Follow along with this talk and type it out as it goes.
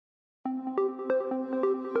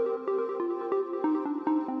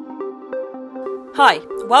Hi,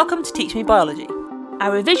 welcome to Teach Me Biology,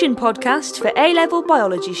 our revision podcast for A-level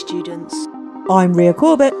biology students. I'm Ria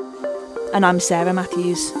Corbett. And I'm Sarah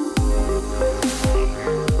Matthews.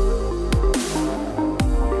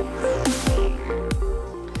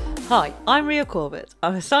 Hi, I'm Ria Corbett.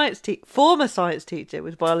 I'm a former science teacher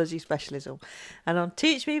with biology specialism, and on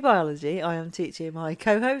Teach Me Biology I am teaching my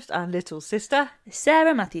co-host and little sister,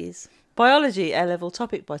 Sarah Matthews. Biology A-level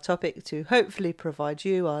topic by topic to hopefully provide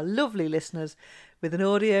you, our lovely listeners, with an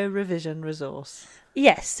audio revision resource.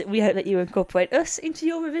 Yes, we hope that you incorporate us into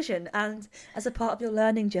your revision and as a part of your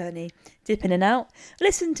learning journey. Dip in and out,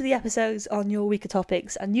 listen to the episodes on your weaker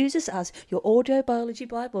topics and use us as your audio biology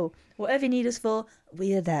Bible. Whatever you need us for,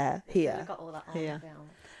 we are there, here. We've got all that on Here.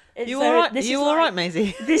 film. You all right? You all right,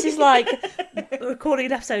 Maisie? This is like recording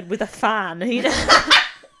an episode with a fan, you know?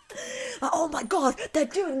 Oh my God, they're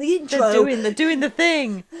doing the intro. They're doing the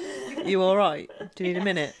thing. You all right? Do you need a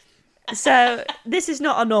minute? So this is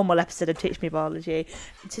not a normal episode of Teach Me Biology.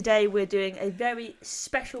 Today we're doing a very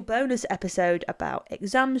special bonus episode about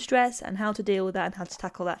exam stress and how to deal with that and how to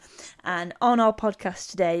tackle that. And on our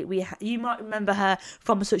podcast today, you might remember her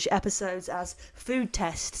from such episodes as food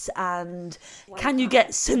tests and can you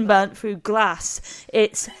get sunburnt through glass?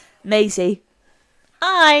 It's Maisie.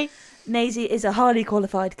 Hi. Maisie is a highly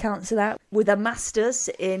qualified counsellor with a master's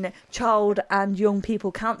in child and young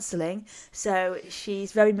people counselling, so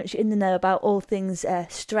she's very much in the know about all things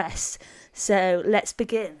stress. So let's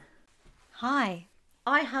begin. Hi,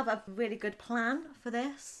 I have a really good plan for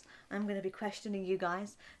this. I'm going to be questioning you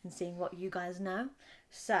guys and seeing what you guys know.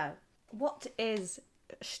 So, what is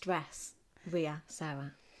stress, Ria,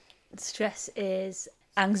 Sarah? Stress is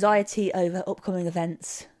anxiety over upcoming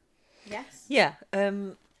events. Yes? Yeah.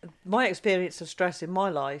 My experience of stress in my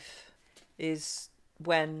life is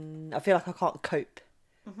when I feel like I can't cope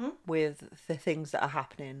with the things that are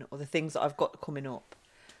happening or the things that I've got coming up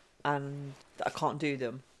and that I can't do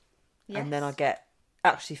them. Yes. And then I get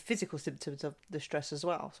actually physical symptoms of the stress as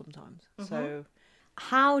well sometimes. So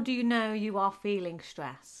how do you know you are feeling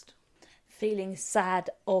stressed? Feeling sad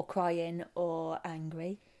or crying or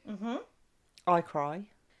angry. I cry.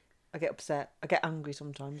 I get upset. I get angry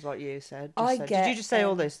sometimes, like you said. Did you just say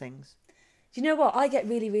all those things? Do you know what? I get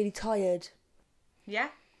really, really tired. Yeah?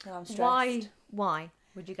 And I'm stressed. Why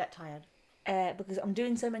would you get tired? Because I'm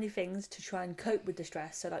doing so many things to try and cope with the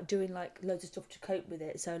stress. So like doing like loads of stuff to cope with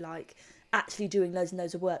it. So like actually doing loads and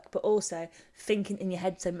loads of work, but also thinking in your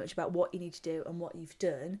head so much about what you need to do and what you've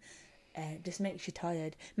done. Just makes you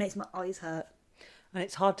tired. Makes my eyes hurt. And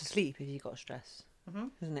it's hard to sleep if you've got stress,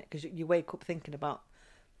 isn't it? Because you wake up thinking about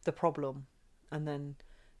the problem and then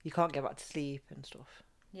you can't get back to sleep and stuff.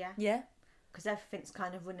 Yeah? Yeah. Because everything's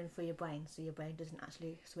kind of running through your brain, so your brain doesn't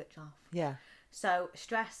actually switch off. Yeah. So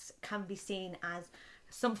stress can be seen as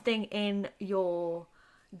something in your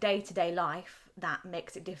day-to-day life that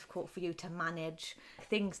makes it difficult for you to manage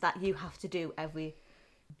things that you have to do every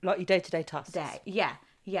Like your day-to-day tasks. day.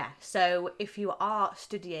 Yeah. So if you are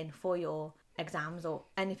studying for your exams or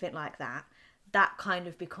anything like that, that kind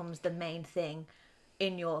of becomes the main thing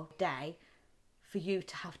in your day for you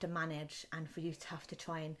to have to manage and for you to have to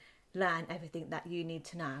try and learn everything that you need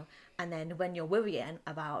to know. And then when you're worrying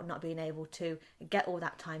about not being able to get all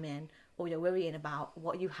that time in, or you're worrying about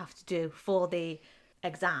what you have to do for the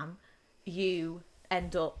exam, you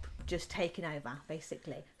end up just taking over,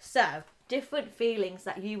 basically. So different feelings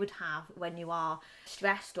that you would have when you are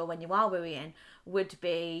stressed or when you are worrying would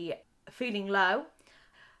be feeling low,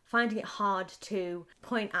 finding it hard to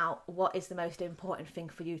point out what is the most important thing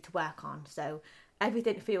for you to work on. So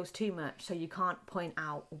everything feels too much, so you can't point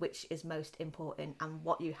out which is most important and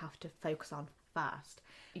what you have to focus on first.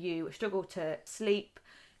 You struggle to sleep,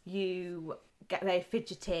 you get very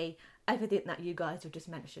fidgety, everything that you guys have just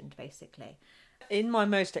mentioned, basically. In my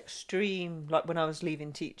most extreme, like when I was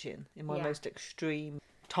leaving teaching, in my Yeah. most extreme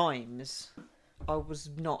times, I was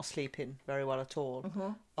not sleeping very well at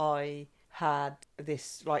all. I had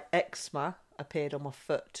this like eczema appeared on my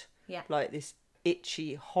foot, like this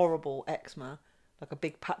itchy, horrible eczema, like a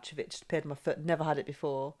big patch of it just appeared on my foot. Never had it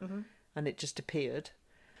before, and it just appeared.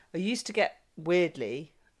 I used to get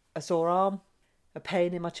weirdly a sore arm, a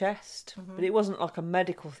pain in my chest, but it wasn't like a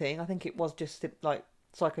medical thing. I think it was just like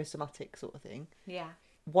psychosomatic sort of thing. Yeah.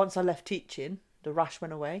 Once I left teaching, the rash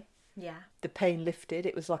went away. Yeah. The pain lifted.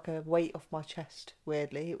 It was like a weight off my chest.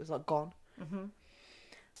 Weirdly, it was like gone.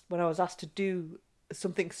 When I was asked to do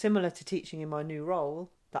something similar to teaching in my new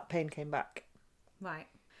role, that pain came back. Right.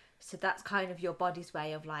 So that's kind of your body's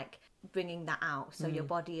way of like bringing that out. So your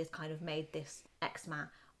body has kind of made this eczema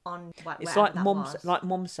on It's wherever like that mum, was. like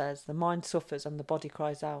mum says, the mind suffers and the body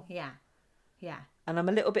cries out. Yeah. Yeah. And I'm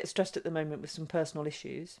a little bit stressed at the moment with some personal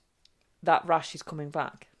issues. That rash is coming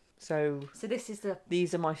back. So this is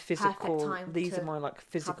these are my physical, these are my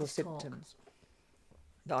physical symptoms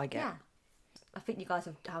that I get. Yeah. I think you guys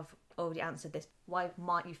have already answered this. Why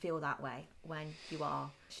might you feel that way when you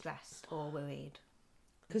are stressed or worried?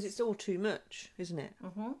 Because it's all too much, isn't it?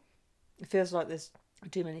 Mm-hmm. It feels like there's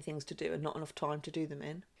too many things to do and not enough time to do them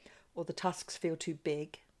in. Or the tasks feel too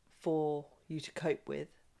big for you to cope with.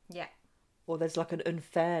 Yeah. Or there's like an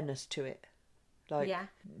unfairness to it. Like,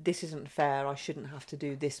 this isn't fair, I shouldn't have to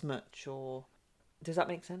do this much. Or does that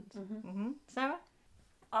make sense? Mm-hmm. Mm-hmm. Sarah?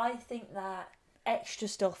 I think that extra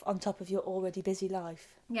stuff on top of your already busy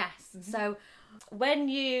life. Yes. Mm-hmm. So when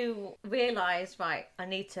you realise, right, I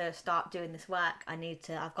need to start doing this work,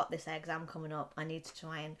 I've got this exam coming up, I need to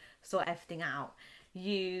try and sort everything out,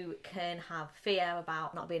 you can have fear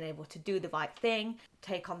about not being able to do the right thing,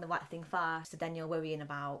 take on the right thing first, so then you're worrying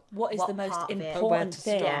about what is the most important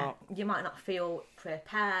thing. Yeah, you might not feel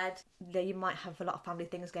prepared, you might have a lot of family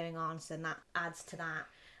things going on, so that adds to that.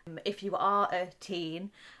 If you are a teen,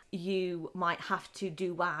 you might have to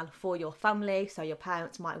do well for your family, so your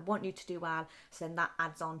parents might want you to do well, so then that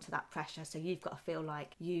adds on to that pressure. So you've got to feel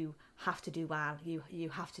like you have to do well, you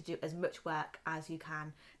have to do as much work as you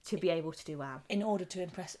can to be able to do well. In order to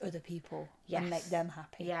impress other people and make them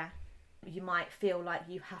happy. Yeah. You might feel like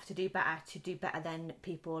you have to do better than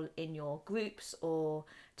people in your groups, or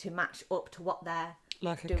to match up to what they're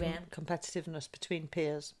doing. Competitiveness between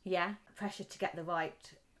peers. Yeah, pressure to get the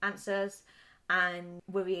right answers, and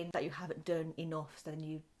worrying that you haven't done enough, so then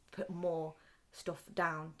you put more stuff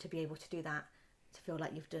down to be able to do that, to feel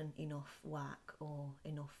like you've done enough work or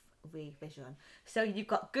enough revision. So you've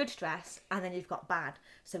got good stress and then you've got bad.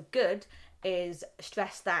 So good is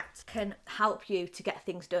stress that can help you to get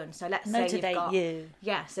things done. So let's say you've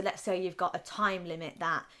got so let's say you've got a time limit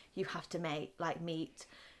that you have to meet.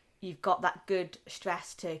 You've got that good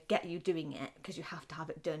stress to get you doing it because you have to have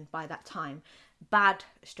it done by that time. Bad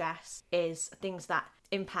stress is things that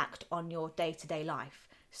impact on your day-to-day life.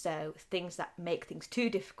 So things that make things too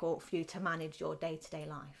difficult for you to manage your day-to-day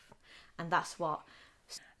life. And that's what...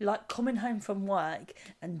 Like coming home from work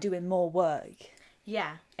and doing more work.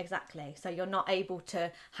 Yeah, exactly. So you're not able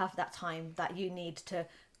to have that time that you need to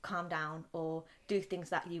calm down or do things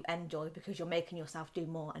that you enjoy because you're making yourself do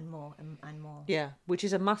more and more and more. Yeah, which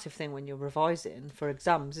is a massive thing when you're revising for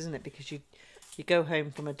exams, isn't it? Because you go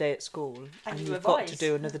home from a day at school and you've got to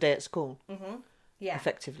do another day at school. Mm-hmm. Yeah.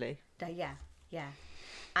 Effectively. Yeah.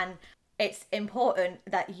 And it's important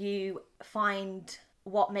that you find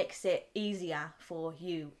what makes it easier for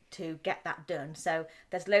you to get that done. So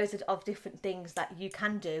there's loads of different things that you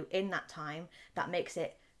can do in that time that makes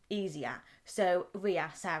it easier. So Ria,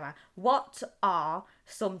 Sarah, what are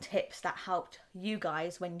some tips that helped you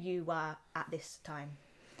guys when you were at this time?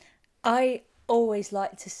 I always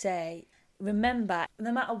like to say, remember,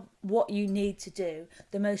 no matter what you need to do,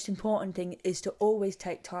 the most important thing is to always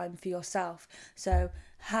take time for yourself. So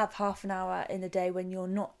have half an hour in the day when you're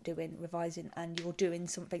not doing revising and you're doing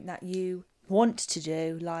something that you want to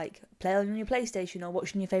do, like play on your PlayStation or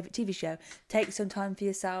watching your favourite TV show. Take some time for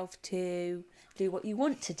yourself to do what you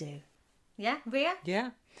want to do. Yeah, Ria?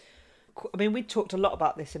 Yeah. I mean, we talked a lot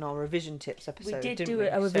about this in our revision tips episode. We did do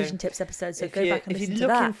a revision tips episode, so go back and listen to that. If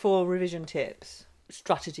you're looking for revision tips,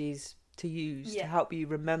 strategies to use to help you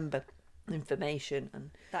remember information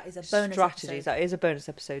and that is a bonus strategies, episode. That is a bonus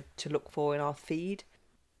episode to look for in our feed.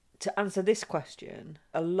 To answer this question,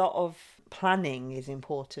 a lot of planning is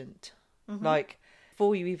important. Mm-hmm. Like,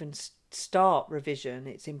 before you even start revision,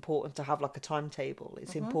 it's important to have like a timetable.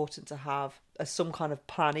 It's important to have some kind of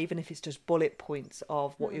plan, even if it's just bullet points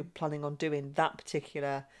of what you're planning on doing that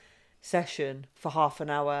particular session for half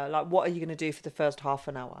an hour. Like, what are you going to do for the first half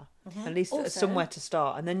an hour? At least also, somewhere to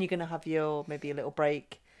start, and then you're going to have your maybe a little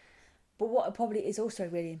break. But what probably is also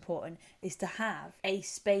really important is to have a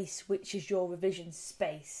space which is your revision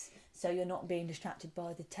space, so you're not being distracted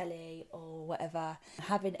by the telly or whatever.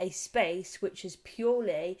 Having a space which is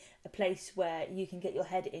purely a place where you can get your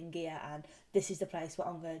head in gear and this is the place where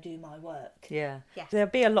I'm going to do my work. Yeah. There'll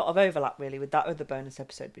be a lot of overlap really with that other bonus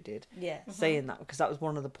episode we did. Yeah. Saying that, because that was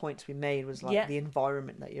one of the points we made, was like the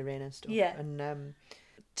environment that you're in and stuff. Yeah. And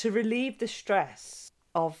to relieve the stress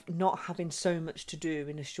of not having so much to do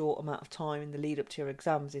in a short amount of time in the lead up to your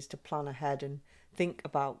exams is to plan ahead and think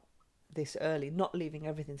about this early, not leaving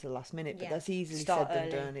everything to the last minute. But that's easily said than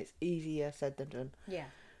done. It's easier said than done. Yeah.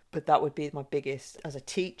 But that would be my biggest, as a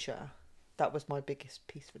teacher, that was my biggest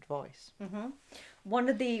piece of advice. One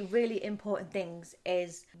of the really important things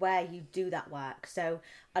is where you do that work. So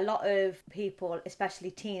a lot of people, especially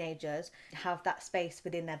teenagers, have that space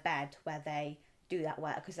within their bed where they do that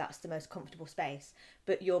work because that's the most comfortable space.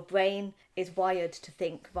 But your brain is wired to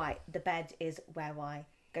think, right, the bed is where I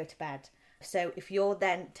go to bed. So if you're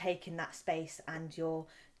then taking that space and you're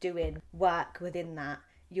doing work within that,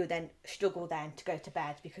 you'll then struggle then to go to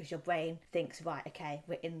bed because your brain thinks, right, okay,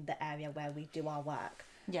 we're in the area where we do our work.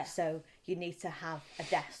 Yeah. So you need to have a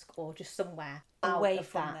desk or just somewhere away out of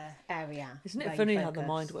from that area. Isn't it where funny you how the focus.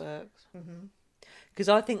 mind works? Because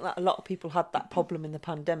I think that a lot of people had that problem in the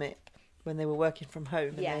pandemic when they were working from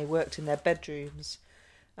home and Yeah. they worked in their bedrooms,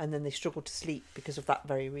 and then they struggled to sleep because of that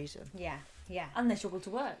very reason. Yeah, yeah. And they struggle to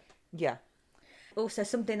work. Yeah. Also,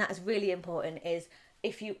 something that is really important is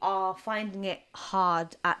if you are finding it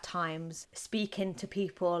hard at times speaking to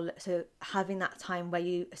people, so having that time where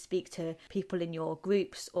you speak to people in your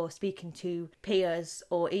groups or speaking to peers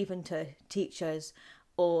or even to teachers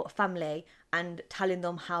or family and telling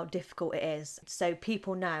them how difficult it is, so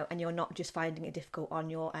people know and you're not just finding it difficult on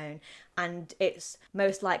your own. And it's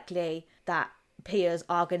most likely that peers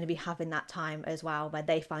are going to be having that time as well where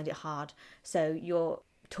they find it hard, so you're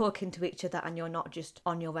talking to each other and you're not just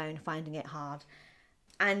on your own finding it hard.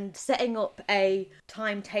 And setting up a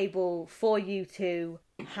timetable for you to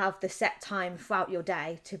have the set time throughout your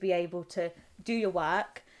day to be able to do your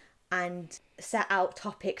work and set out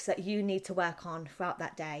topics that you need to work on throughout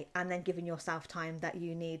that day, and then giving yourself time that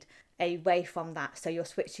you need away from that, so you're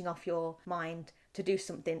switching off your mind to do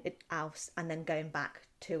something else and then going back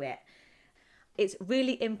to it. It's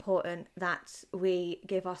really important that we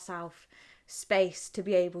give ourselves space to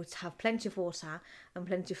be able to have plenty of water and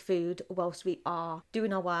plenty of food whilst we are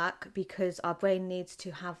doing our work, because our brain needs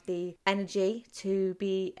to have the energy to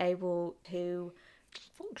be able to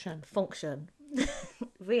function.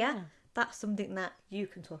 Ria, that's something that you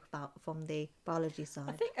can talk about from the biology side.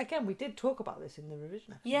 I think, again, we did talk about this in the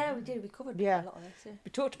revision episode. Yeah, we did. We covered Yeah. a lot of this. Yeah.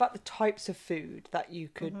 We talked about the types of food that you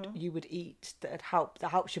would eat that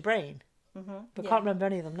helps your brain. But Yeah. can't remember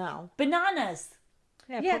any of them now. Bananas.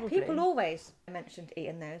 Yeah, probably. people always mentioned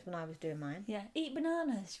eating those when I was doing mine. Yeah, eat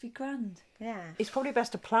bananas. Be grand. Yeah. It's probably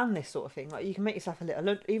best to plan this sort of thing. Like, you can make yourself a little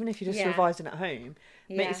lunch, even if you're just Yeah. revising at home.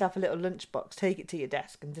 Make Yeah. yourself a little lunchbox, take it to your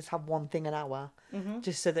desk, and just have one thing an hour,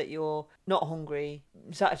 just so that you're not hungry,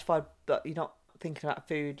 satisfied, but you're not thinking about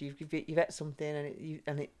food. You've ate something,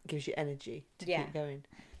 and it gives you energy to keep going.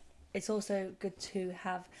 It's also good to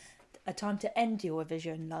have a time to end your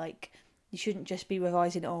revision. Like, you shouldn't just be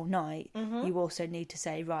revising all night. You also need to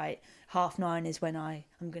say, right, 9:30 is when I'm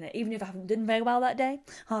going to, even if I haven't done very well that day,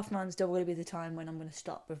 9:30 is still going to be the time when I'm going to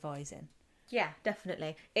stop revising. Yeah,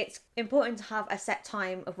 definitely. It's important to have a set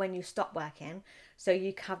time of when you stop working, so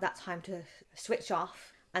you have that time to switch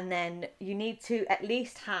off. And then you need to at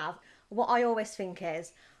least have, what I always think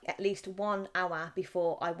is, at least 1 hour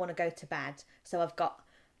before I want to go to bed. So I've got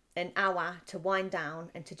an hour to wind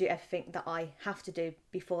down and to do everything that I have to do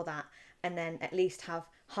before that. And then at least have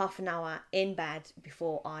half an hour in bed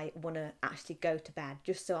before I want to actually go to bed,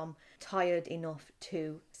 just so I'm tired enough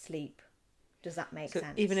to sleep. Does that make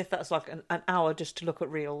sense? Even if that's like an hour just to look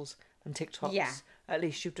at reels and TikToks, Yeah. at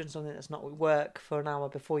least you've done something that's not work for an hour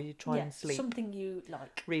before you try and sleep. Something you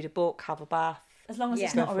like. Read a book, have a bath, As long as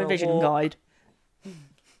it's Yeah. not Go a for a revision walk. guide.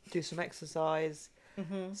 do some exercise,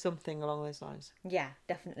 something along those lines. Yeah,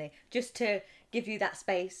 definitely. Just to give you that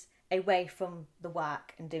space away from the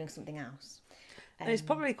work and doing something else. And it's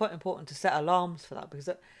probably quite important to set alarms for that, because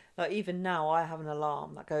like even now I have an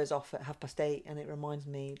alarm that goes off at 8:30 and it reminds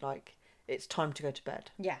me like it's time to go to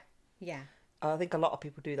bed. Yeah, yeah. I think a lot of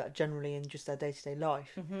people do that generally in just their day-to-day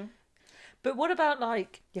life. But what about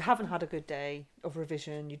like you haven't had a good day of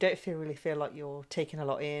revision, you don't really feel like you're taking a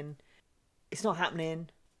lot in, it's not happening,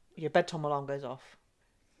 your bedtime alarm goes off,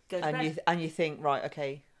 Go to and bed. you think, right,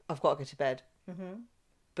 okay, I've got to go to bed.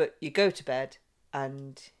 But you go to bed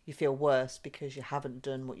and you feel worse because you haven't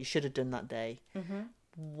done what you should have done that day.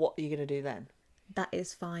 What are you going to do then? That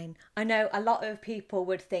is fine. I know a lot of people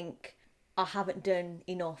would think, I haven't done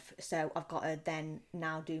enough, so I've got to then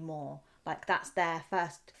now do more. Like, that's their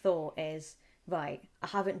first thought is, right, I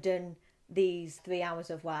haven't done these 3 hours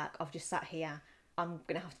of work, I've just sat here, I'm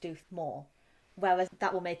going to have to do more. Whereas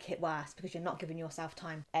that will make it worse because you're not giving yourself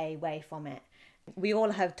time away from it. We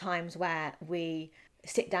all have times where we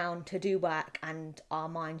sit down to do work and our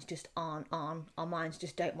minds just aren't on. Our minds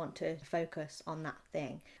just don't want to focus on that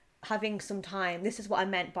thing. Having some time, this is what I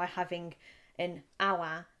meant by having an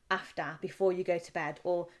hour after, before you go to bed,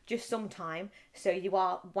 or just some time so you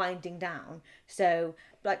are winding down. So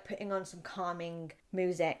like putting on some calming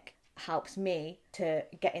music helps me to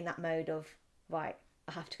get in that mode of, right,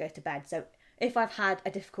 I have to go to bed. So if I've had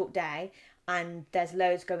a difficult day and there's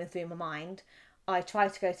loads going through my mind, I try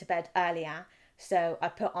to go to bed earlier. So I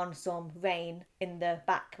put on some rain in the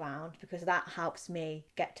background because that helps me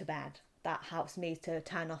get to bed. That helps me to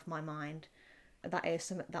turn off my mind. That is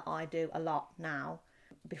something that I do a lot now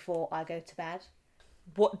before I go to bed.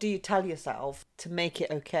 What do you tell yourself to make it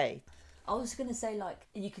okay? I was going to say, like,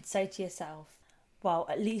 you could say to yourself, well,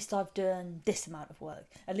 at least I've done this amount of work.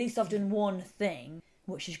 At least I've done one thing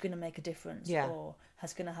which is going to make a difference or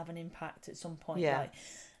has going to have an impact at some point. Yeah. Like,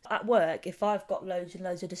 at work, if I've got loads and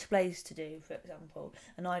loads of displays to do, for example,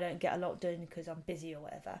 and I don't get a lot done because I'm busy or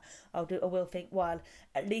whatever, I will think, well,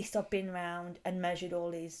 at least I've been around and measured all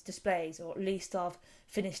these displays, or at least I've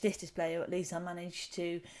finished this display, or at least I managed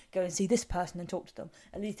to go and see this person and talk to them.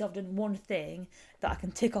 At least I've done one thing that I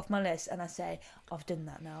can tick off my list, and I say, I've done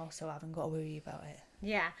that now, so I haven't got to worry about it.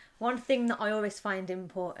 Yeah, one thing that I always find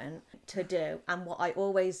important to do, and what I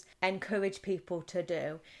always encourage people to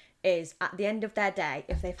do, is at the end of their day,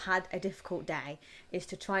 if they've had a difficult day, is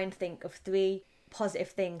to try and think of 3 positive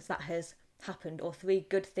things that has happened, or 3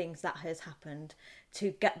 good things that has happened,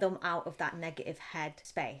 to get them out of that negative head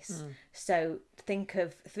space. So think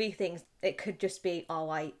of 3 things. It could just be,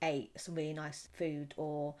 oh, I ate some really nice food,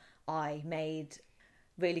 or I made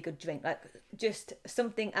really good drink, like just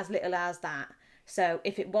something as little as that. So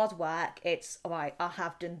if it was work, it's, all right, I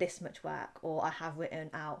have done this much work, or I have written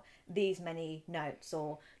out these many notes,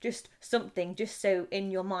 or just something, just so in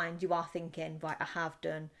your mind you are thinking, right, I have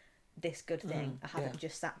done this good thing. I haven't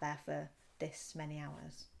just sat there for this many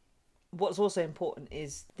hours. What's also important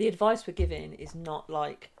is the advice we're giving is not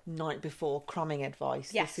like night before cramming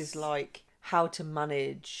advice. Yes. This is like how to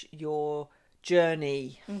manage your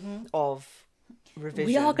journey of revision.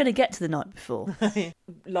 We are going to get to the night before.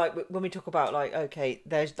 Like when we talk about, like, okay,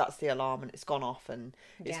 that's the alarm and it's gone off and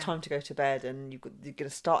it's time to go to bed and you're going to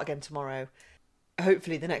start again tomorrow.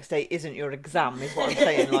 Hopefully the next day isn't your exam, is what I'm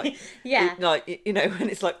saying. Like, like, you know, when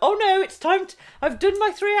it's like, oh no, it's time I've done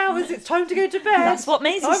my 3 hours, it's time to go to bed. That's what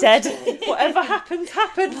Maisie said. Whatever happens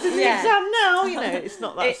in the exam now. You know, it's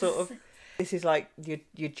not that sort of. This is like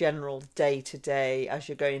your general day to day as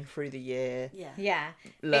you're going through the year.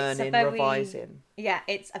 Learning, revising. Yeah,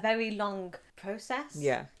 it's a very long process.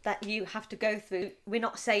 Yeah. That you have to go through. We're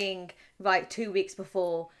not saying, right, 2 weeks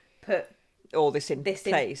before, put all this in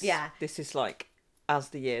place. Yeah. This is like as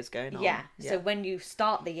the year's going on. Yeah. So when you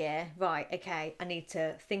start the year, right, okay, I need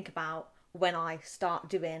to think about when I start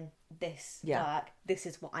doing this work, this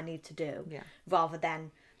is what I need to do. Yeah. Rather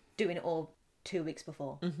than doing it all 2 weeks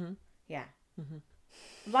before. Yeah.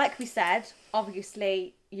 Like we said,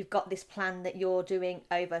 obviously you've got this plan that you're doing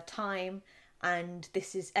over time, and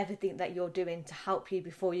this is everything that you're doing to help you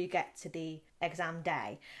before you get to the exam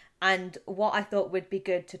day. And what I thought would be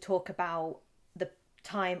good to talk about the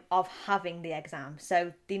time of having the exam.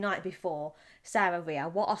 So the night before, Sarah, Ria,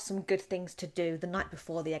 what are some good things to do the night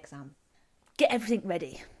before the exam? Get everything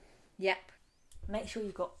ready. Yep. Make sure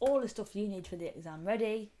you've got all the stuff you need for the exam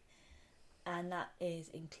ready. And that is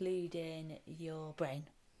including your brain.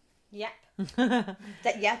 Yep.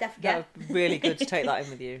 Definitely. Yeah, really good to take that in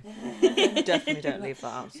with you. Definitely don't leave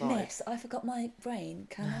that outside. Miss, I forgot my brain.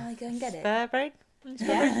 Can I go and get it? Spare brain?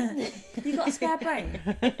 Yeah. You got a spare brain?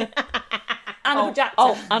 And a projector.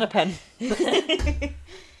 Oh, and a pen.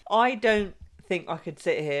 I don't think I could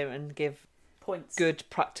sit here and give points. Good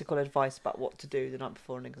practical advice about what to do the night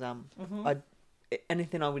before an exam.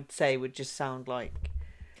 Anything I would say would just sound like,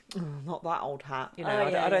 not that old hat. You know,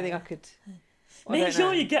 I don't think I could. Make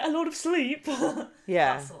sure you get a lot of sleep.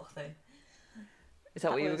 Yeah. That sort of thing. Is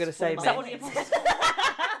that what you were going to say, Is that one of your points?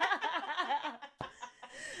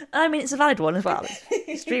 I mean, it's a valid one as well. It's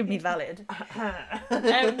extremely valid.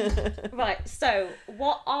 Right, so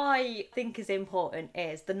what I think is important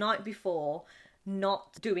is the night before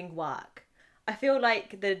not doing work. I feel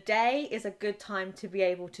like the day is a good time to be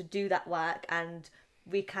able to do that work and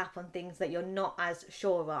recap on things that you're not as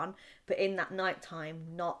sure on, but in that night time,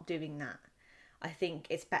 not doing that. I think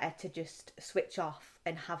it's better to just switch off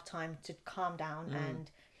and have time to calm down and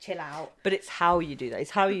chill out. But it's how you do that. It's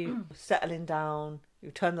how you settling down, you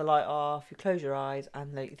turn the light off, you close your eyes,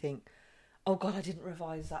 and like you think, oh God, I didn't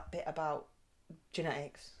revise that bit about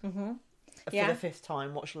genetics for the 5th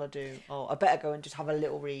time. What shall I do? Oh, I better go and just have a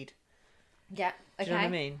little read. Yeah, okay. Do you know what I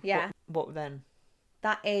mean? Yeah. What then?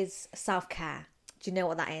 That is self-care. Do you know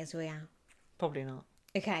what that is, Ria? Probably not.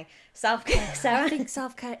 Okay, self-care. Sarah? I think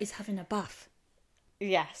self-care is having a bath.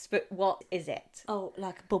 Yes, but what is it? Oh,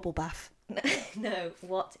 like a bubble bath. No,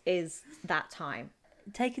 what is that time?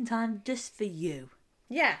 Taking time just for you.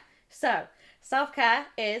 Yeah, so Self-care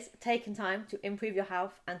is taking time to improve your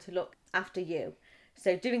health and to look after you.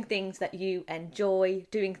 So doing things that you enjoy,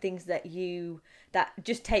 doing things that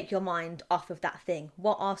just take your mind off of that thing.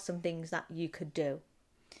 What are some things that you could do?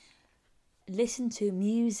 Listen to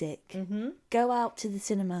music. Go out to the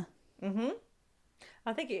cinema.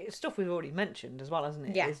 I think it's stuff we've already mentioned as well, isn't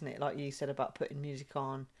it? Yeah. Isn't it? Like you said about putting music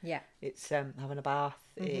on. Yeah. It's having a bath.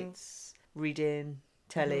 It's reading,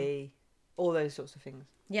 telly, all those sorts of things.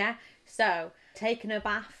 Yeah. So taking a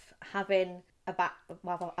bath, having a bath.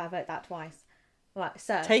 Well, I've heard that twice. Right.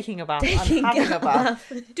 So Taking a bath and having a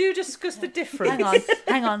bath. Do discuss the difference.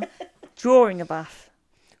 Hang on. Drawing a bath.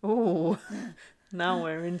 Oh, now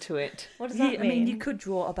we're into it. What does that mean? I mean, you could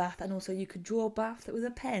draw a bath, and also you could draw a bath with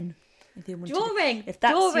a pen. If you wanted Drawing. If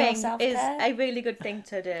that's your Drawing self-care. is a really good thing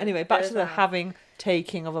to do. Anyway, back to the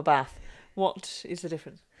taking of a bath. What is the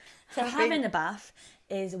difference? So having a bath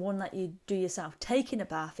is one that you do yourself. Taking a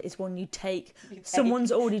bath is one you take.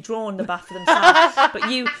 Someone's already drawn the bath for themselves,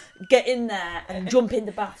 but you get in there and jump in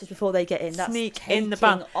the bath just before they get in. That's Sneak in the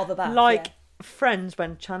bath. of a bath. Like yeah. Friends,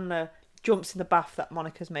 when Chandler jumps in the bath that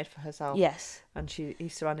Monica's made for herself. Yes. And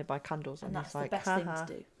he's surrounded by candles. And that's he's like, the best ha, thing ha.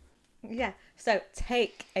 to do. Yeah. So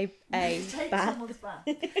take a bath. someone's bath.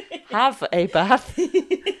 Have a bath.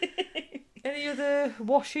 Any other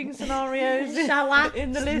washing scenarios Shower.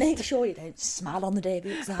 in the Make list? sure you don't smell on the day of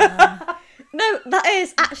the exam. No, that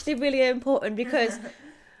is actually really important because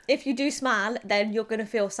if you do smell, then you're going to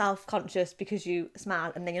feel self-conscious because you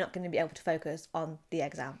smell, and then you're not going to be able to focus on the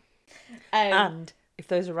exam. And if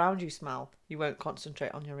those around you smell, you won't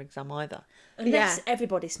concentrate on your exam either. Unless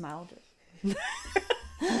everybody smelled.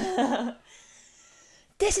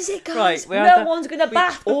 This is it, guys. Right, no one's going to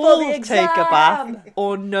bath before all the exam. take a bath,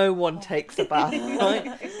 or no one takes a bath.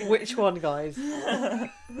 Right? Which one, guys?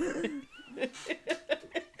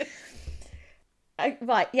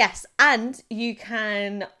 Right, yes. And you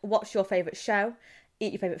can watch your favourite show,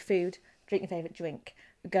 eat your favourite food, drink your favourite drink,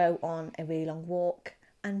 go on a really long walk,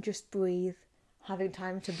 and just breathe. Having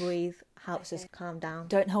time to breathe helps us calm down.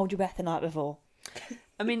 Don't hold your breath the night before.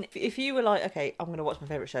 I mean, if you were like, okay, I'm going to watch my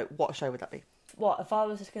favourite show, what show would that be? What, if I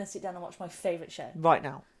was just going to sit down and watch my favourite show? Right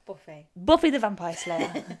now. Buffy the Vampire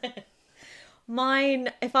Slayer. Mine,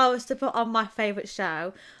 if I was to put on my favourite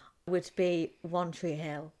show, would be One Tree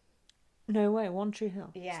Hill. No way, One Tree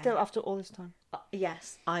Hill. Yeah. Still after all this time.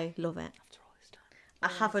 Yes, I love it. After all this time. I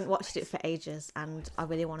haven't watched it for ages, and I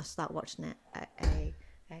really want to start watching it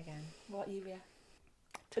again. What, you, yeah?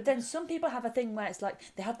 But then some people have a thing where it's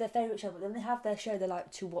like they have their favourite show, but then they have their show they like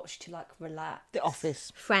to watch to like relax. The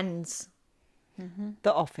Office. Friends.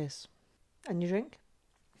 The Office. And you drink?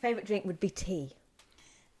 Favourite drink would be tea.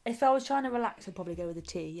 If I was trying to relax, I'd probably go with a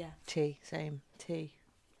tea, yeah. Tea, same. Tea.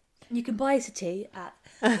 You can buy us a tea at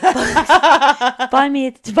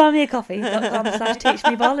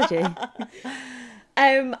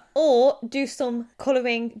buymeacoffee.com/teachmebiology. Or do some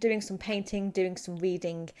colouring, doing some painting, doing some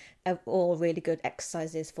reading, all really good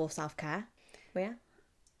exercises for self-care. Yeah.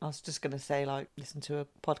 I was just going to say, like, listen to a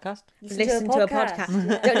podcast. Listen to a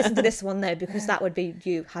podcast. Don't listen to this one, though, because that would be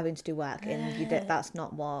you having to do work, and that's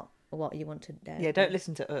not what you want to do. Yeah, don't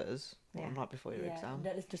listen to us Yeah. right before your exam.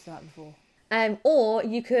 Don't listen to that before. Or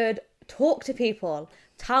you could talk to people,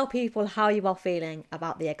 tell people how you are feeling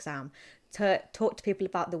about the exam, to talk to people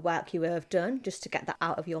about the work you have done, just to get that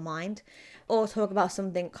out of your mind, or talk about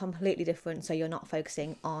something completely different so you're not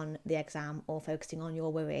focusing on the exam or focusing on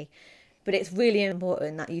your worry. But it's really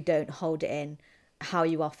important that you don't hold it in how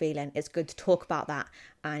you are feeling. It's good to talk about that,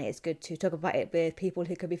 and it's good to talk about it with people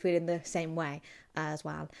who could be feeling the same way as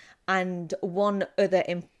well. And one other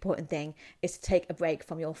important thing is to take a break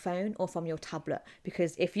from your phone or from your tablet,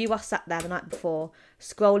 because if you are sat there the night before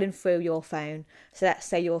scrolling through your phone, so let's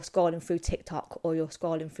say you're scrolling through TikTok or you're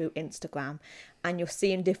scrolling through Instagram, and you're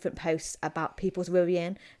seeing different posts about people's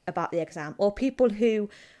worrying about the exam, or people who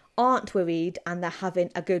aren't worried and they're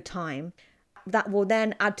having a good time, that will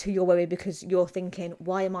then add to your worry, because you're thinking,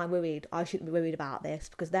 why am I worried? I shouldn't be worried about this,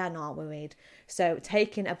 because they're not worried. So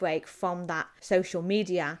taking a break from that social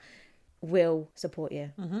media will support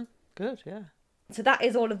you. Mm-hmm. Good, yeah. So that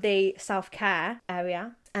is all of the self-care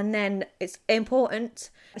area. And then it's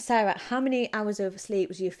important. Sarah, how many hours of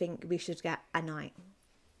sleep do you think we should get a night?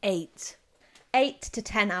 8. 8 to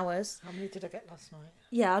 10 hours. How many did I get last night?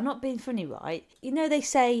 Yeah, I'm not being funny, right? You know, they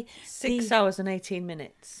say 6 hours and 18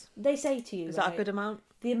 minutes. They say to you, Is right, that a good amount?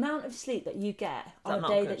 the amount of sleep that you get on a not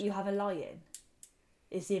day good? that you have a lie-in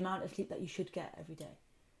is the amount of sleep that you should get every day.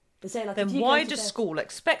 They say, like, if Then you why go to does bed- school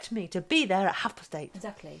expect me to be there at 8:30?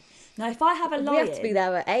 Exactly. Now, if I have a We lie-in, have to be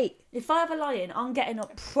there at 8. if I have a lie-in, I'm getting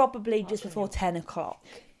up probably just before 10 o'clock.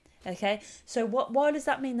 Okay, so why does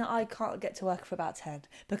that mean that I can't get to work for about 10?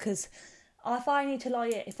 Because if I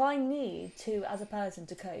need to, as a person,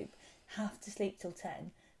 to cope, have to sleep till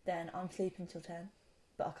 10, then I'm sleeping till 10,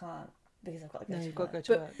 but I can't because I've got to go to work. You've got to go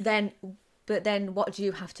to work. But then what do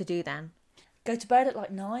you have to do then? Go to bed at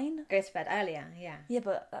like 9? Go to bed earlier, yeah. Yeah,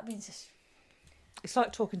 but that means just... It's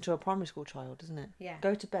like talking to a primary school child, isn't it? Yeah.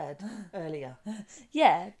 Go to bed earlier.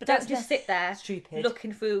 Yeah, but Don't just sit there Stupid.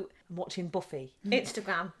 looking through I'm watching Buffy.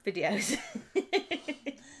 Instagram videos.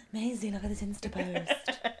 Amazing, look at this Insta post.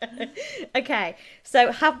 Okay,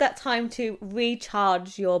 so have that time to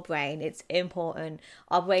recharge your brain. It's important.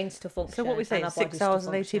 Our brains to function. So what we say, and our 6 bodies to hours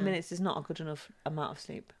and 18 function. minutes is not a good enough amount of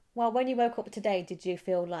sleep. Well, when you woke up today, did you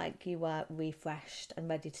feel like you were refreshed and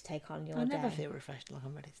ready to take on your I day? never feel refreshed like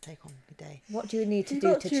I'm ready to take on my day. What do you need to You've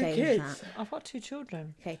do got to 2 change kids. that? I've got 2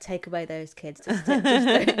 children. Okay, take away those kids.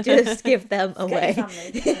 Just give them away. Get your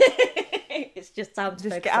family. It's just time to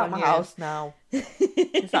Just focus get out on of my you. house now.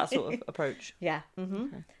 It's that sort of approach. Yeah,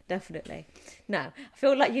 definitely. No, I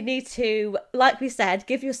feel like you need to, like we said,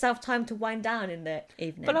 give yourself time to wind down in the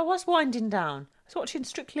evening. But I was winding down. I was watching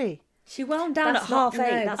Strictly. She wound down That's at not- 8:30.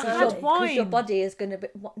 no, That's I early. had because wine. your body is going to be...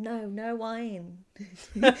 No wine.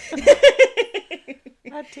 I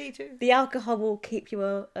had tea too. The alcohol will keep you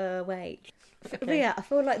awake. Okay. Ria, I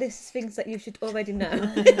feel like this is things that you should already know.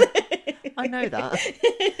 I know that.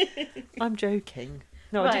 I'm joking.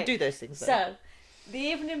 No, I Right. did do those things though. So, the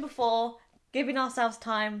evening before, giving ourselves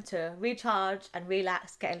time to recharge and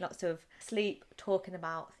relax, getting lots of sleep, talking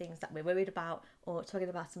about things that we're worried about, or talking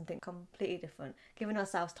about something completely different. Giving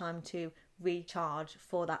ourselves time to recharge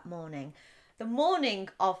for that morning. The morning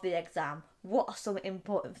of the exam, what are some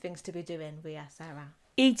important things to be doing, Ria, Sarah?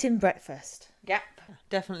 Eating breakfast. Yep.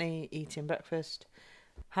 Definitely eating breakfast,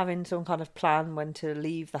 having some kind of plan when to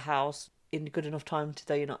leave the house in good enough time to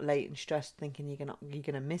though you're not late and stressed, thinking you're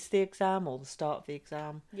gonna miss the exam or the start of the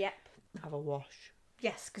exam. Yep. Have a wash.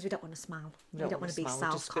 Yes, because we don't want to smell. We Don't don't wanna want to be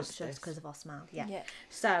smell, we discussed self-conscious this. because of our smell. Yeah. Yeah.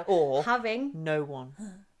 So, Or having... no one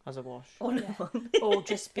has a wash. Or no Yeah. one. Or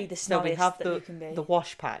just be the So we smelliest have that you can be. the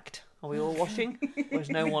wash pact. Are we all washing? Or is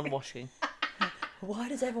no one washing? Why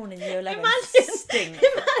does everyone in year 11 Imagine, stink?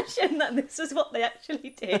 imagine that this is what they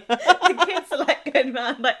actually did. The kids are like going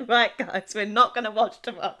around like, right guys, we're not going to watch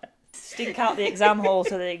tomorrow. Stink out the exam hall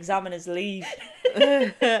so the examiners leave.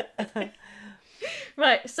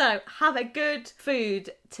 Right, so have a good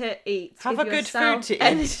food to eat. Have Give a good yourself food to eat.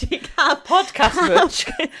 energy. Have Podcast much.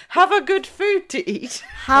 Have a good food to eat.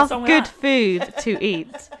 What's wrong with good that? food to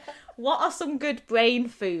eat. What are some good brain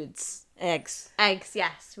foods? Eggs. Eggs,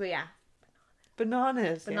 yes, Ria.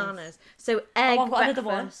 Bananas. Bananas. So egg I've got another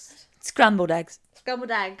one. breakfast, Scrambled eggs. scrambled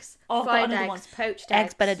eggs, Oh, I've got fried another eggs, one. poached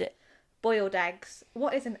Eggs Benedict. boiled eggs.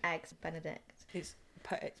 What is an egg Benedict? It's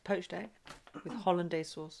poached egg with hollandaise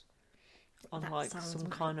sauce on That like sounds some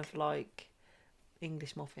kind of like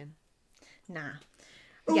English muffin. Nah.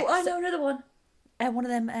 Oh, Yes. I know another one. One of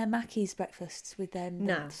them Mackey's breakfasts with the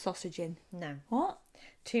No. sausage in. No. What?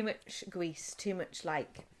 Too much grease. Too much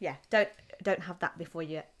like Don't have that before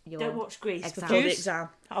your Don't watch Grease exam. before the Juice? exam.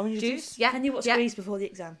 How many juice. Yeah. Can you watch yeah. Grease before the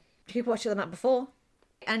exam? You could watch it the night before.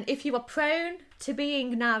 And if you are prone to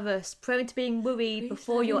being nervous, prone to being worried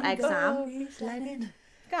before your exam,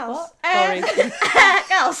 girls, What? Sorry.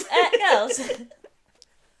 girls, Girls.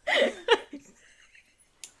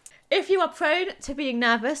 if you are prone to being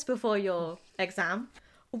nervous before your exam,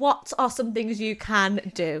 what are some things you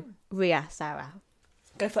can do, Ria, Sarah?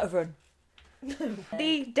 Go for a run.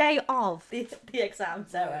 The day of the exam,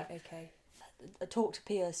 Sarah. Okay. Talk to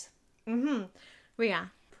peers.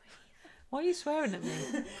 Ria. Why are you swearing at me?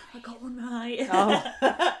 I got one right. Oh.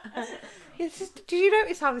 Do you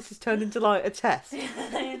notice how this has turned into like a test?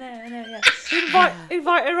 I know, yeah.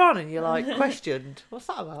 Invite her on and you're like questioned. What's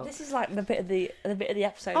that about? This is like the bit of the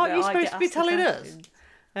episode. Aren't where you I supposed get to be asked the telling us?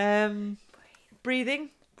 questions. Breathing.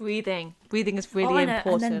 Breathing is really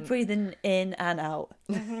important. And then breathing in and out.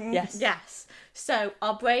 Yes. Yes. So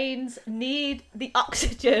our brains need the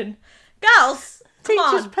oxygen. Girls, come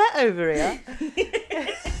Teacher's on. pet over here.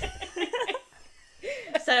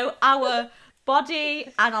 So our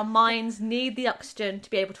body and our minds need the oxygen to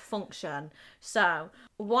be able to function. So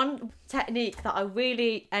one technique that I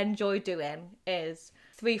really enjoy doing is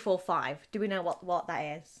 3-4-5. Do we know what that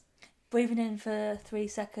is? Breathing in for 3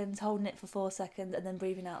 seconds, holding it for 4 seconds, and then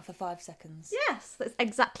breathing out for 5 seconds. Yes, that's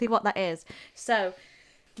exactly what that is. So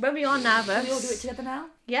when we are nervous... Can we all do it together now?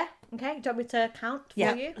 Yeah, okay. Do you want me to count for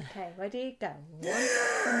Yeah. you? Okay, ready, go.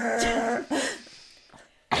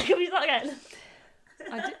 Can we start again?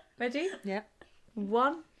 Ready? Yeah.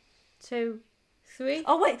 1, 2, 3.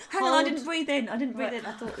 Oh wait, hang on, I Hold. didn't breathe in.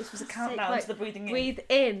 I thought this was a countdown to the breathing in. Breathe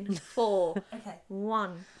in 4. Okay.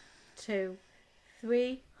 1, 2,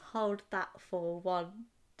 3. Hold that for 1,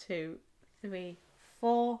 2, 3,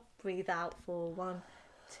 4. Breathe out for 1,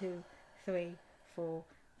 2, 3, 4,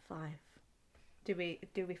 5. Do we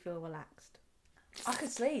feel relaxed? I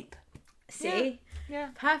could sleep. See? Yeah.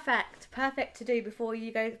 Perfect to do before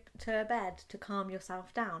you go to bed to calm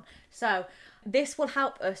yourself down. So this will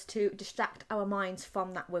help us to distract our minds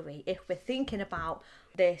from that worry. If we're thinking about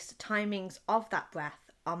this timings of that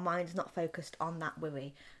breath, our mind's not focused on that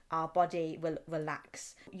worry. Our body will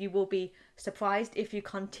relax. You will be surprised if you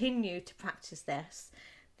continue to practice this,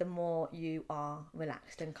 the more you are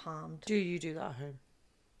relaxed and calmed. Do you do that at home?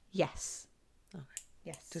 Yes. Okay.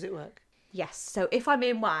 Yes. Does it work? Yes. So if I'm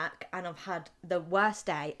in work and I've had the worst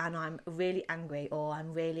day and I'm really angry or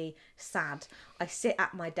I'm really sad, I sit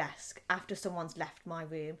at my desk after someone's left my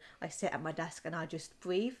room. I sit at my desk and I just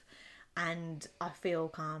breathe and I feel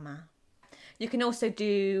calmer. You can also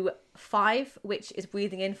do 5, which is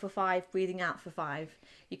breathing in for 5, breathing out for 5.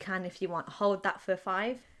 You can, if you want, hold that for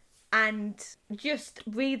 5. And just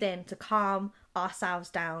breathing to calm ourselves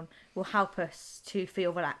down will help us to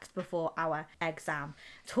feel relaxed before our exam.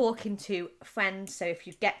 Talking to friends, so if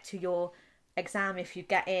you get to your exam, if you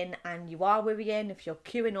get in and you are worrying, if you're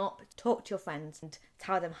queuing up, talk to your friends and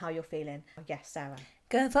tell them how you're feeling. Oh, yes, Sarah.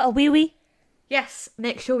 Going for a wee-wee? Yes,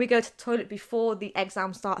 make sure we go to the toilet before the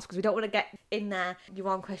exam starts because we don't want to get in there, you're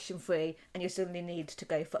on question 3 and you suddenly need to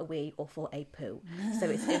go for a wee or for a poo. So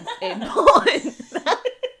it's important.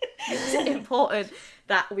 It's important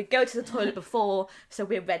that we go to the toilet before so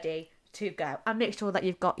we're ready to go. And make sure that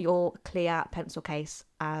you've got your clear pencil case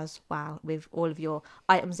as well with all of your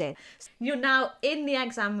items in. You're now in the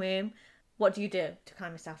exam room. What do you do to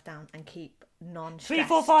calm yourself down and keep non-stressed? 3,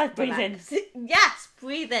 4, 5, breathe in. Yes,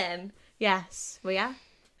 breathe in. Yes, Ria?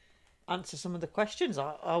 Answer some of the questions.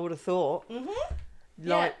 I would have thought. Mm-hmm.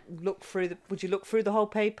 Like, would you look through the whole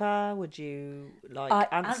paper? Would you,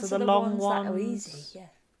 answer the long ones? That are easy, yeah.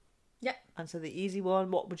 Yep. Answer the easy one.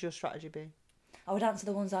 What would your strategy be? I would answer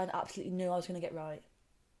the ones I absolutely knew I was going to get right.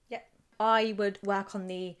 Yep. I would work on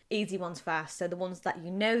the easy ones first. So the ones that you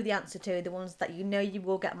know the answer to, the ones that you know you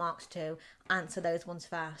will get marks to, answer those ones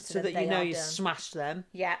first. So that you know you smashed them.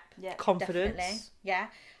 Yep. Yeah. Confidence. Definitely. Yeah.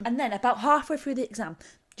 And then about halfway through the exam,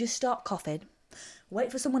 just start coughing. Wait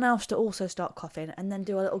for someone else to also start coughing and then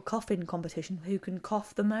do a little coughing competition. Who can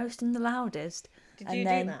cough the most and the loudest. Did you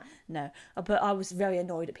do that? No. But I was very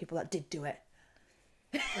annoyed at people that did do it.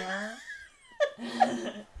 I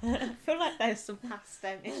feel like there's some past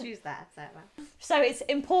issues there, Sarah. So it's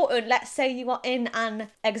important, let's say you are in an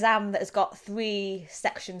exam that has got 3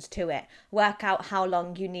 sections to it. Work out how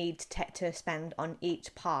long you need to spend on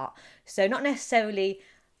each part. So not necessarily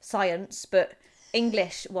science, but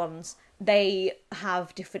English ones, they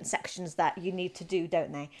have different sections that you need to do,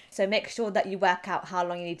 don't they? So make sure that you work out how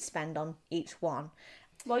long you need to spend on each one.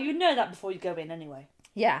 Well, you know that before you go in anyway.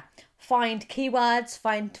 Yeah. Find keywords,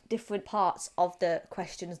 find different parts of the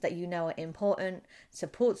questions that you know are important. So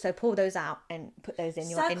pull those out and put those in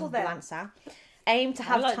your answer. Aim to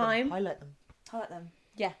have time. Highlight them.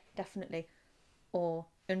 Yeah, definitely. Or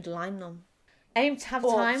underline them. Aim to have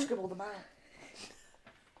or time. scribble them out.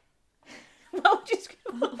 What would you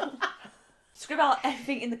scribble? Scribble out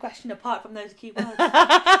everything in the question apart from those keywords.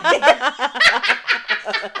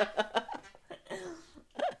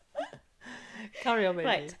 Carry on, baby.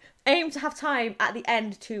 Right. Aim to have time at the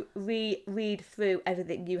end to read through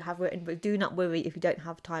everything you have written, but do not worry if you don't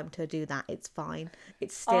have time to do that. It's fine.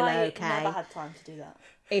 It's still okay. I never had time to do that.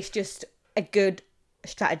 It's just a good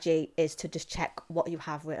strategy is to just check what you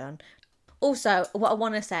have written. Also, what I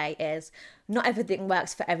want to say is not everything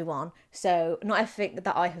works for everyone. So not everything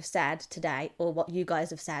that I have said today or what you guys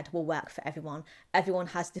have said will work for everyone. Everyone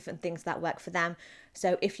has different things that work for them.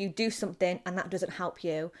 So if you do something and that doesn't help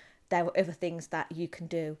you, there are other things that you can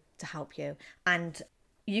do to help you. And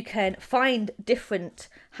you can find different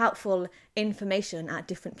helpful information at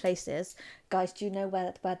different places. Guys, do you know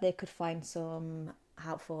where they could find some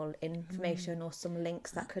helpful information or some links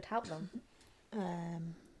that could help them?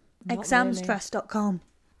 Examstress.com.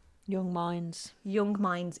 Young Minds. Young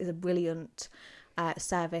Minds is a brilliant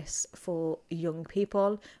service for young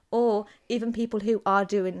people or even people who are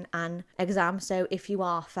doing an exam. So if you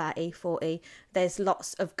are 30, 40, there's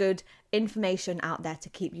lots of good information out there to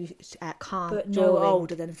keep you calm. But no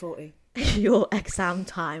older than 40. Your exam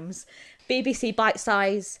times. BBC Bite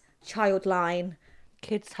Size, Childline,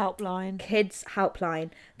 Kids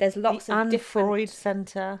Helpline. There's lots of Anne different... Freud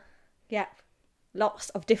Centre. Yep. lots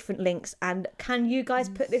of different links. And can you guys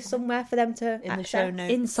put this somewhere for them to in the show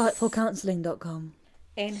notes? Insightfulcounselling.com.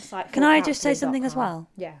 Insightful. Can I just say something as well?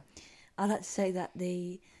 Yeah. I'd like to say that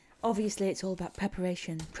obviously it's all about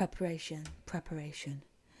preparation,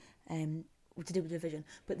 to do with revision.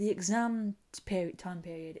 But the exam time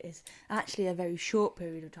period is actually a very short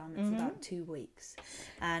period of time. It's about 2 weeks.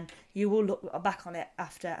 And you will look back on it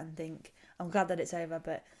after and think, I'm glad that it's over,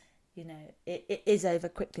 but, you know, it is over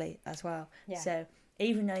quickly as well. Yeah. So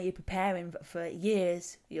even though you're preparing for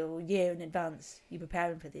years, your year in advance, you're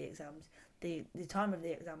preparing for the exams, the time of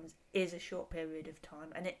the exams is a short period of time.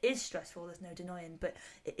 And it is stressful, there's no denying, but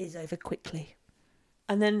it is over quickly.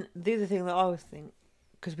 And then the other thing that I always think,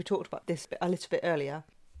 because we talked about this a little bit earlier,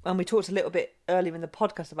 and we talked a little bit earlier in the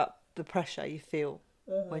podcast about the pressure you feel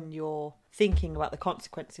when you're thinking about the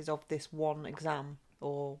consequences of this one exam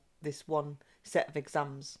or this one set of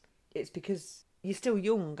exams. It's because you're still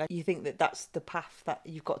young and you think that that's the path that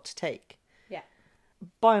you've got to take. Yeah.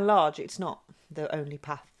 By and large, it's not the only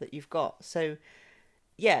path that you've got. So,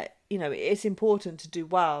 yeah, you know, it's important to do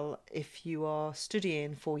well if you are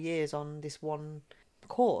studying for years on this one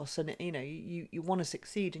course, and you know you want to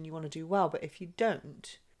succeed and you want to do well, but if you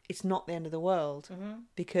don't, it's not the end of the world,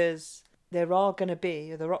 because there are going to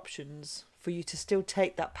be other options for you to still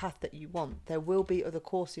take that path that you want. There will be other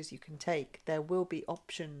courses you can take, there will be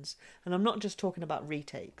options, and I'm not just talking about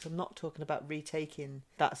retakes, I'm not talking about retaking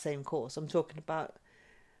that same course, I'm talking about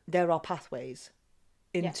there are pathways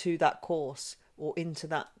into that course or into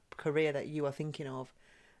that career that you are thinking of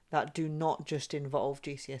that do not just involve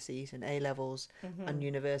GCSEs and A-levels and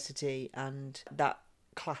university and that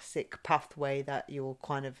classic pathway that you're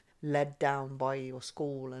kind of led down by your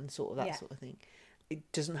school and sort of that sort of thing.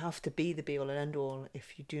 It doesn't have to be the be-all and end-all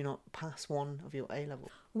if you do not pass one of your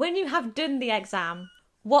A-levels. When you have done the exam,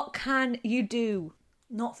 what can you do?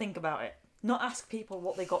 Not think about it. Not ask people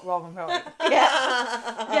what they got wrong and right.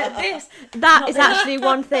 That is actually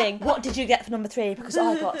one thing. What did you get for number 3? Because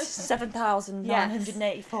I got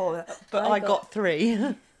 7,984. But I got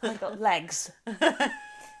 3. I got legs.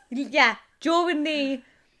 Yeah, during the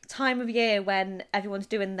time of year when everyone's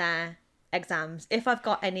doing their exams, if I've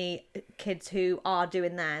got any kids who are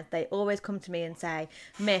doing theirs, they always come to me and say,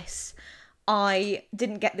 Miss, I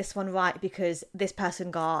didn't get this one right because this person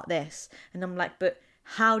got this. And I'm like, but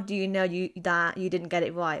how do you know that you didn't get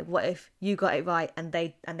it right? What if you got it right and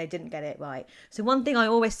they didn't get it right? So one thing I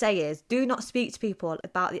always say is, do not speak to people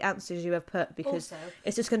about the answers you have put, because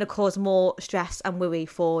it's just going to cause more stress and worry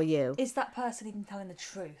for you. Is that person even telling the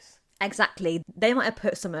truth? Exactly. They might have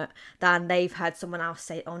put something, then they've had someone else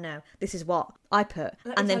say, oh no, this is what I put,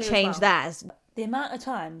 and then change theirs. The amount of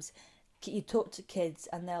times you talk to kids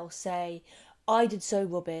and they'll say, I did so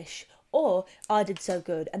rubbish, or I did so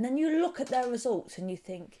good, and then you look at their results and you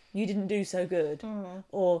think you didn't do so good,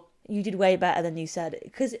 or you did way better than you said,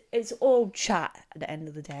 because it's all chat at the end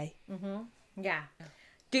of the day. Yeah.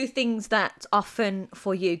 Do things that are fun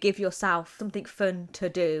for you. Give yourself something fun to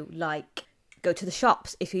do, like go to the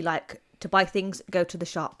shops. If you like to buy things, go to the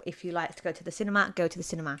shop. If you like to go to the cinema, go to the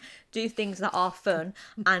cinema. Do things that are fun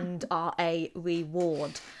and are a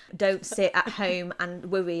reward. Don't sit at home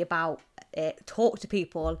and worry about it. Talk to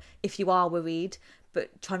people if you are worried,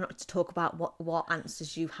 but try not to talk about what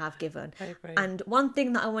answers you have given. And one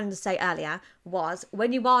thing that I wanted to say earlier was,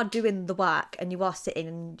 when you are doing the work and you are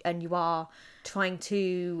sitting and you are trying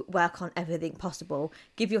to work on everything possible,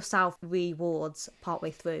 give yourself rewards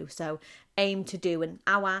partway through. So aim to do an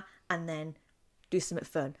hour and then do something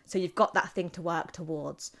fun. So you've got that thing to work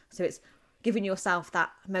towards. So it's giving yourself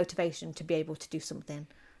that motivation to be able to do something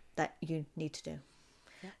that you need to do.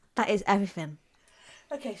 Yeah. That is everything.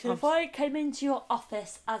 Okay, so if I came into your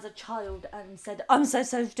office as a child and said, I'm so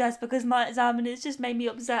stressed because my exam and it's just made me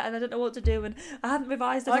upset and I don't know what to do and I haven't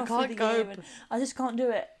revised enough for the year and I just can't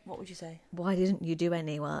do it, what would you say? Why didn't you do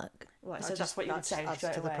any work? Right, so that's what you would say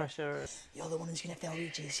straight away. The pressure. You're the one who's going to fail your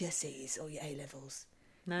GCSEs or your A-levels.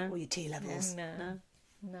 No. Or your T-levels. No.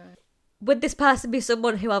 Would this person be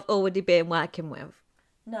someone who I've already been working with?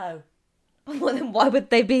 No. Well, then why would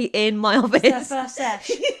they be in my office? It's their first sesh.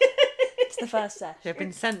 It's the first sesh. They've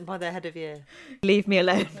been sent by their head of year. Leave me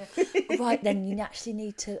alone. Right, then you actually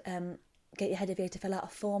need to get your head of year to fill out a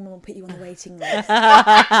form and we'll put you on the waiting list.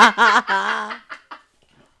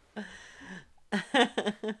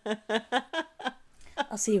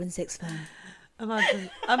 I'll see you in sixth form. Imagine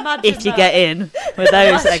if you get in with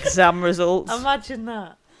those exam results. Imagine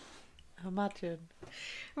that.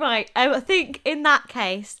 Right, I think in that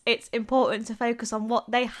case, it's important to focus on what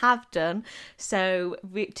they have done, so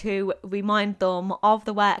to remind them of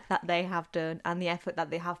the work that they have done and the effort that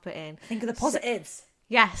they have put in. Think of the positives.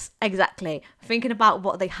 Yes, exactly. Thinking about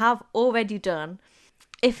what they have already done.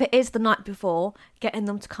 If it is the night before, getting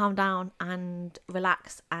them to calm down and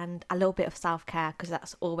relax, and a little bit of self-care, because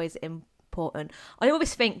that's always important. I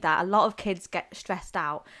always think that a lot of kids get stressed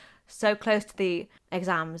out so close to the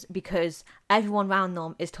exams because everyone around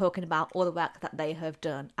them is talking about all the work that they have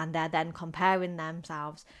done, and they're then comparing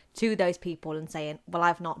themselves to those people and saying, well,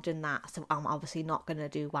 I've not done that, so I'm obviously not going to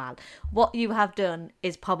do well. What you have done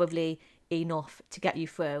is probably enough to get you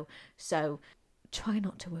through, so try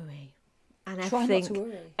not to worry. And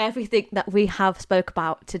everything that we have spoke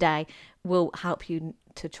about today will help you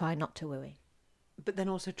to try not to worry. But then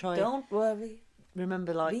also Don't worry.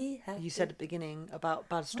 Remember, like you said at the beginning about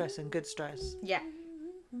bad stress and good stress. Yeah.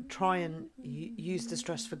 Try and use the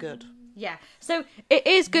stress for good. Yeah. So it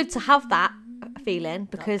is good to have that feeling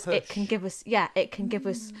because it can give us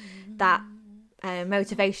that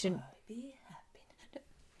motivation.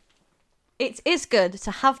 It is good to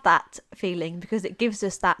have that feeling because it gives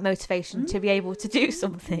us that motivation to be able to do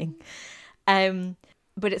something.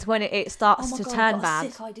 But it's when it starts to turn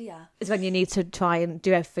bad. Sick idea. Is when you need to try and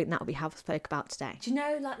do everything that we have spoke about today. Do you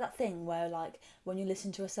know like that thing where like when you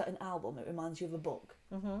listen to a certain album, it reminds you of a book?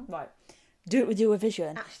 Mm-hmm. Right. Do it with your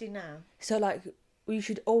revision. Actually, no. So like you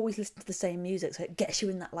should always listen to the same music, so it gets you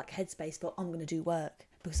in that like headspace. But I'm going to do work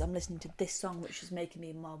because I'm listening to this song, which is making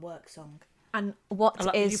me my work song. And what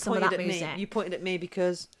is some of that music? You pointed at me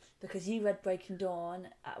because you read Breaking Dawn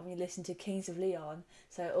when you listen to Kings of Leon,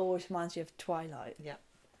 so it always reminds you of Twilight. Yeah.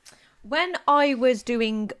 When I was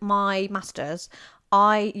doing my masters,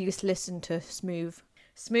 I used to listen to Smooth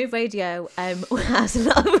Radio. Has a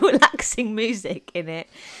lot of relaxing music in it,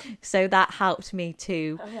 so that helped me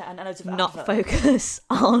to not focus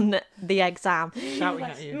on the exam. Shouting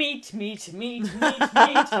at you. Meat,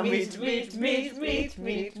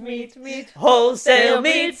 wholesale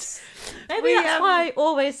meats. Maybe that's why I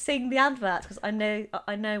always sing the adverts, because I know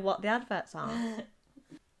what the adverts are.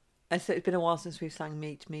 And so it's been a while since we've sang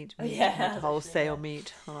meat, wholesale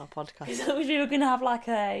meat on our podcast. So we were going to have like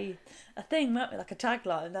a thing, weren't we? Like a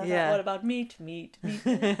tagline. Like, what about meat?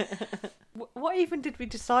 What even did we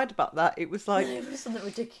decide about that? It was like... It was something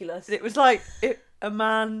ridiculous. It was like a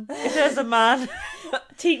man... If there's a man...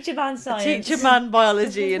 Teacher man science. Teacher man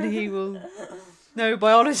biology and he will know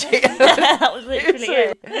biology. That was literally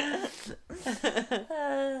it.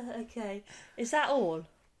 Okay. Is that all?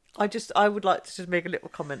 I would like to just make a little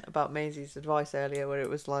comment about Maisie's advice earlier, where it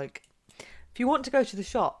was like, if you want to go to the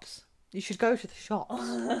shops, you should go to the shops.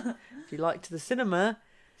 If you like to the cinema,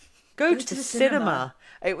 go to the cinema.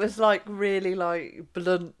 It was like really like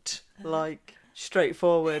blunt, like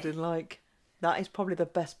straightforward, and like that is probably the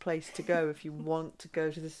best place to go if you want to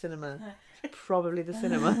go to the cinema. Probably the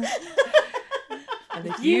cinema. And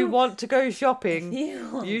if you want to go shopping,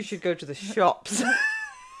 you should go to the shops.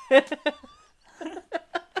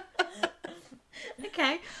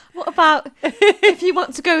 Okay, what about if you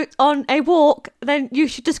want to go on a walk, then you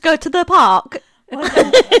should just go to the park? Well,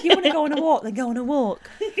 if you want to go on a walk, then go on a walk.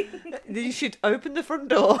 You should open the front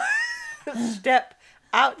door, step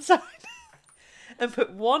outside, and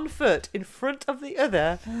put one foot in front of the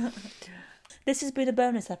other. This has been a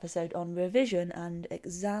bonus episode on revision and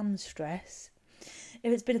exam stress.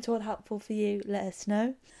 If it's been at all helpful for you, let us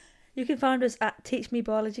know. You can find us at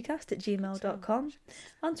teachmebiologicast@gmail.com,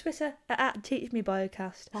 on Twitter at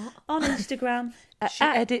teachmebiocast, on Instagram She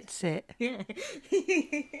edits it.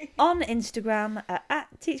 on Instagram at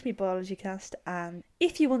teachmebiologicast, and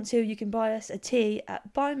if you want to, you can buy us a tea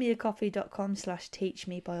at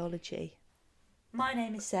buymeacoffee.com/teachmebiology. My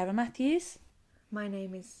name is Sarah Matthews. My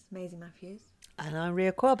name is Maisie Matthews. And I'm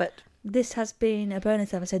Ria Corbett. This has been a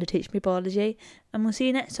bonus episode of Teach Me Biology, and we'll see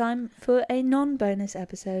you next time for a non-bonus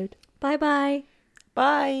episode. Bye-bye.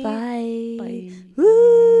 Bye. Bye. Bye. Ooh.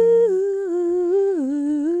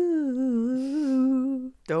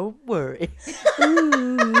 Don't worry.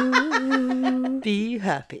 Ooh. Be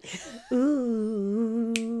happy.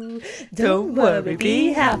 Ooh. Don't worry,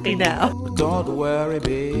 be happy now. Don't worry,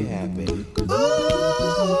 be happy.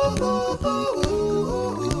 Ooh.